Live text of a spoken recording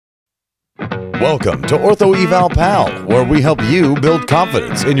Welcome to Ortho Eval Pal, where we help you build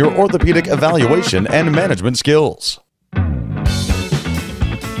confidence in your orthopedic evaluation and management skills.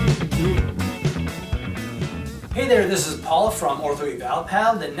 Hey there, this is Paul from Ortho Eval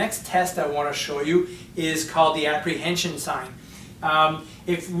Pal. The next test I want to show you is called the apprehension sign.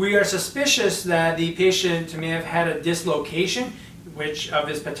 If we are suspicious that the patient may have had a dislocation of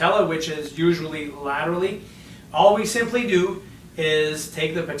his patella, which is usually laterally, all we simply do is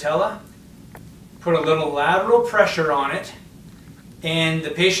take the patella, put a little lateral pressure on it, and the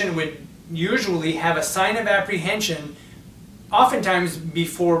patient would usually have a sign of apprehension, oftentimes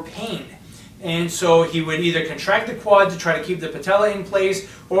before pain. And so he would either contract the quad to try to keep the patella in place,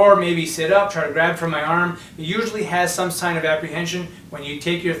 or maybe sit up, try to grab for my arm. It usually has some sign of apprehension when you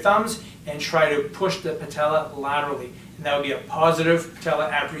take your thumbs and try to push the patella laterally. And that would be a positive patella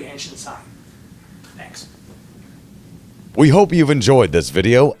apprehension sign. Thanks. We hope you've enjoyed this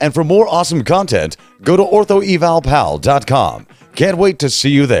video, and for more awesome content, go to orthoevalpal.com. Can't wait to see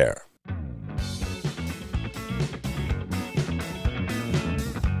you there.